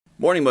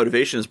Morning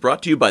Motivation is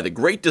brought to you by The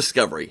Great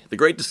Discovery. The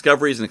Great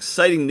Discovery is an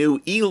exciting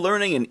new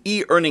e-learning and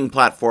e-earning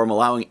platform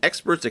allowing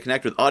experts to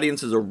connect with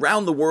audiences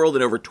around the world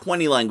in over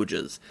 20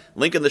 languages.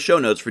 Link in the show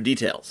notes for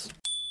details.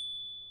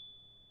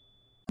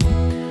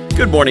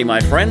 Good morning, my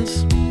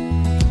friends.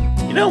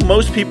 You know,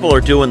 most people are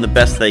doing the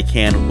best they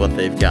can with what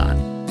they've got.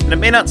 And it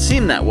may not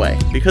seem that way,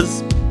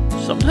 because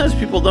sometimes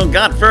people don't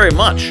got very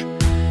much.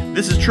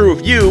 This is true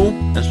of you,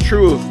 and it's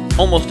true of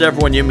almost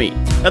everyone you meet.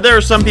 Now, there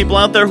are some people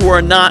out there who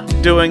are not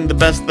doing the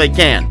best they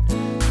can.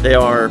 They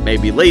are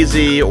maybe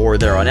lazy, or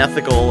they're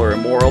unethical or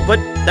immoral, but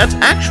that's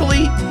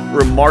actually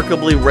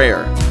remarkably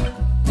rare.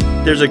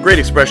 There's a great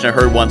expression I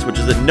heard once, which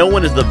is that no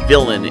one is the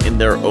villain in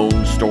their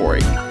own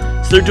story.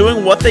 So they're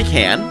doing what they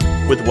can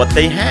with what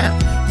they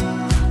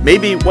have.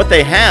 Maybe what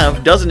they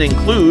have doesn't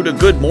include a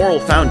good moral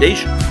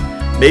foundation.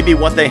 Maybe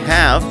what they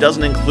have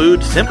doesn't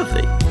include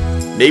sympathy.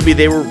 Maybe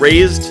they were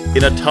raised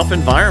in a tough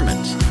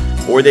environment,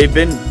 or they've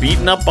been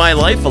beaten up by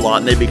life a lot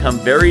and they become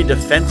very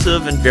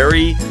defensive and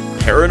very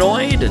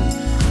paranoid,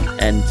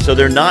 and so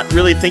they're not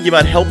really thinking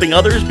about helping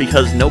others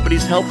because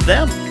nobody's helped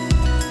them.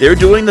 They're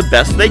doing the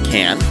best they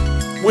can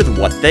with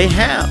what they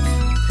have.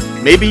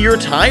 Maybe you're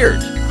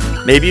tired.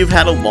 Maybe you've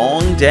had a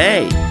long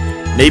day.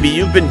 Maybe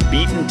you've been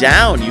beaten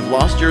down. You've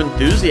lost your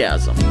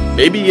enthusiasm.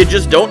 Maybe you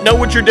just don't know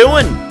what you're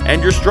doing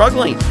and you're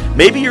struggling.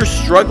 Maybe you're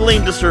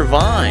struggling to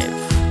survive.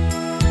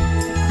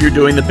 You're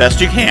doing the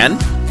best you can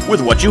with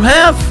what you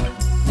have.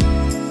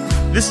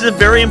 This is a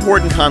very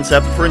important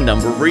concept for a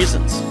number of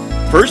reasons.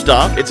 First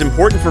off, it's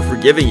important for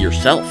forgiving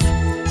yourself.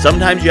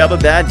 Sometimes you have a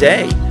bad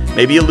day.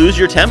 Maybe you lose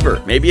your temper.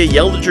 Maybe you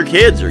yelled at your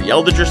kids or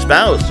yelled at your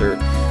spouse or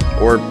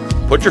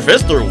put your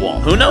fist through a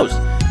wall. Who knows?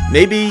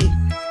 Maybe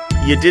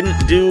you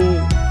didn't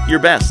do your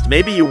best.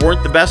 Maybe you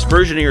weren't the best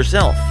version of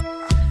yourself.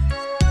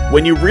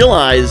 When you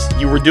realize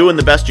you were doing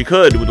the best you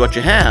could with what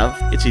you have,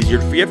 it's easier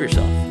to forgive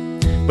yourself.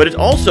 But it's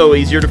also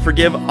easier to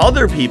forgive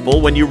other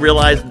people when you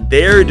realize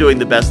they're doing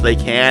the best they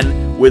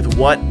can with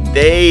what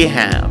they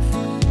have.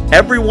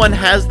 Everyone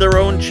has their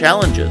own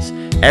challenges.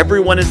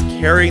 Everyone is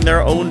carrying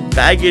their own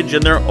baggage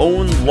and their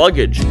own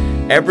luggage.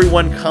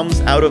 Everyone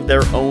comes out of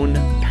their own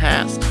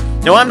past.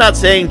 Now, I'm not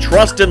saying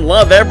trust and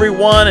love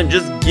everyone and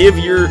just give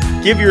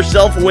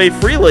yourself away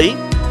freely.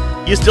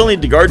 You still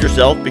need to guard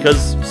yourself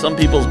because some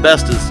people's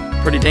best is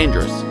pretty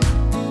dangerous.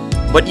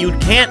 But you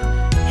can't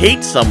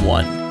hate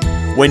someone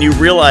when you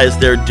realize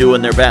they're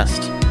doing their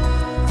best.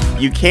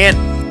 You can't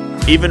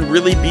even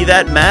really be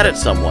that mad at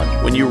someone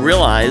when you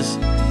realize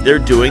they're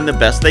doing the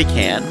best they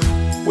can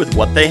with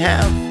what they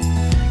have.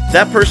 If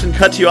that person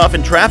cuts you off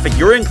in traffic,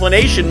 your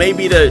inclination may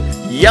be to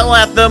yell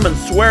at them and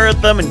swear at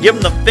them and give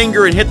them the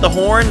finger and hit the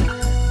horn.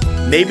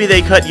 Maybe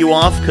they cut you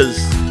off because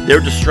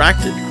they're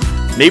distracted.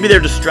 Maybe they're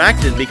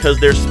distracted because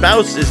their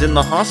spouse is in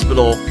the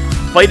hospital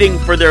fighting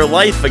for their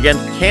life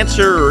against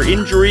cancer or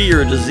injury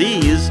or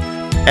disease,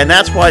 and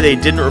that's why they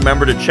didn't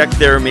remember to check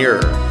their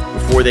mirror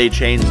before they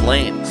changed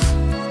lanes.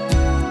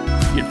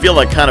 You'd feel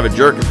like kind of a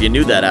jerk if you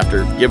knew that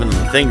after giving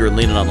them the finger and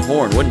leaning on the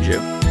horn, wouldn't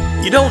you?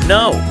 You don't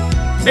know.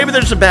 Maybe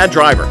they're just a bad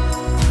driver.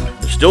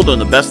 They're still doing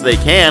the best they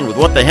can with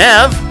what they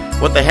have.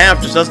 What they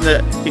have just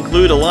doesn't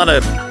include a lot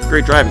of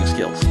great driving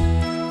skills.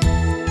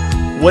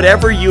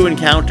 Whatever you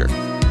encounter,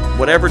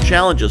 whatever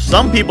challenges,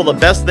 some people the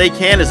best they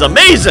can is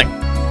amazing.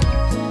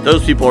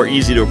 Those people are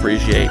easy to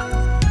appreciate.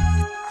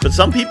 But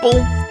some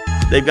people,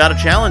 they've got a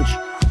challenge.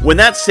 When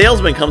that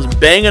salesman comes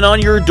banging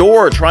on your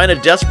door trying to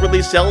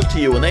desperately sell to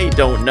you and they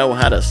don't know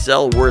how to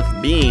sell worth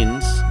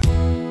beans,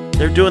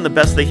 they're doing the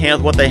best they can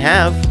with what they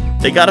have.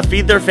 They got to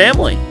feed their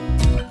family.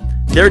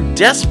 They're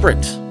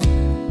desperate.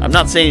 I'm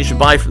not saying you should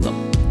buy from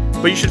them,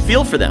 but you should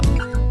feel for them.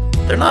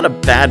 They're not a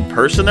bad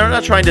person. They're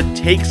not trying to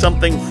take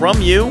something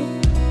from you.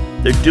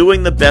 They're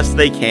doing the best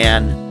they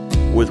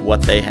can with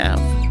what they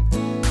have.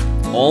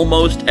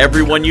 Almost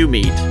everyone you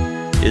meet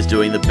is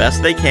doing the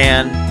best they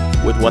can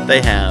with what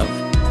they have,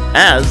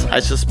 as I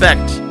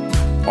suspect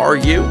are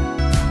you.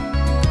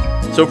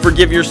 So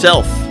forgive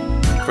yourself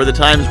for the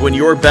times when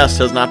your best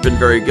has not been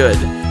very good,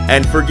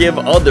 and forgive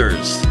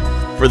others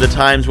for the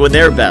times when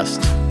their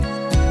best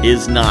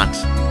is not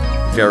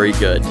very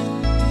good.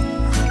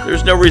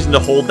 There's no reason to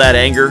hold that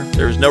anger.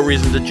 There's no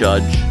reason to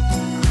judge,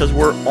 because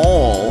we're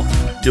all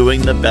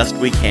doing the best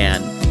we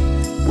can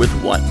with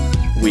what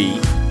we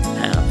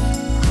have.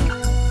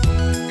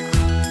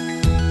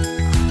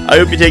 I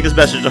hope you take this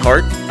message to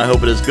heart. I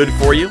hope it is good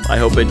for you. I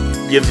hope it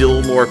gives you a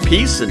little more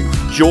peace and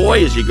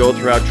joy as you go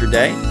throughout your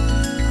day.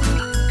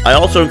 I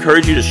also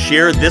encourage you to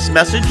share this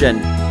message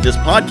and this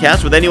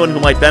podcast with anyone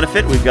who might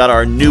benefit. We've got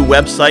our new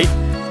website,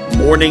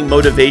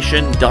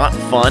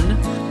 morningmotivation.fun.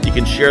 You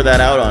can share that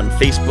out on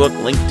Facebook,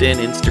 LinkedIn,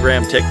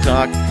 Instagram,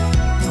 TikTok.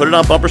 Put it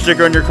on bumper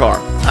sticker on your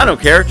car. I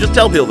don't care. Just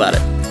tell people about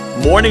it.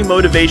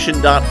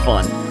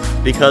 morningmotivation.fun,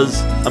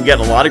 because I'm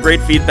getting a lot of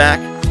great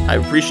feedback. I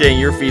appreciate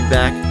your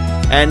feedback.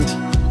 And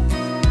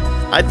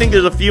I think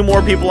there's a few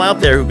more people out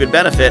there who could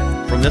benefit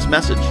from this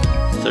message.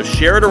 So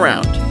share it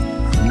around.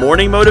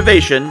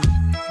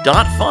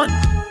 morningmotivation.fun.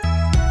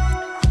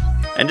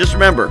 And just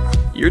remember,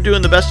 you're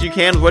doing the best you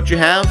can with what you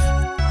have,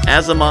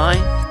 as am I,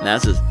 and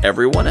as is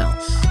everyone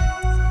else.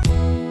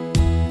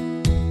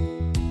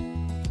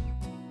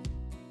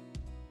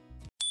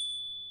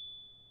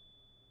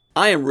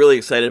 I am really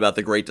excited about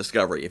The Great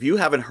Discovery. If you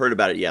haven't heard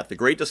about it yet, The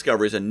Great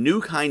Discovery is a new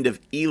kind of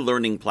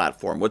e-learning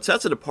platform. What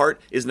sets it apart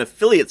is an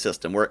affiliate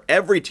system where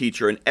every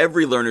teacher and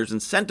every learner is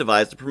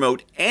incentivized to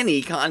promote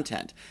any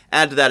content.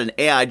 Add to that an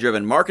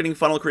AI-driven marketing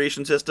funnel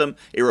creation system,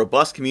 a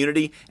robust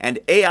community, and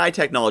AI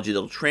technology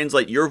that will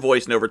translate your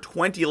voice in over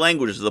 20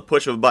 languages with the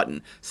push of a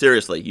button.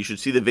 Seriously, you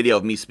should see the video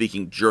of me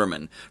speaking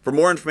German. For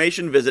more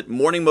information, visit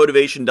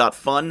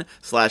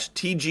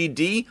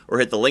morningmotivation.fun/TGD or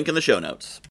hit the link in the show notes.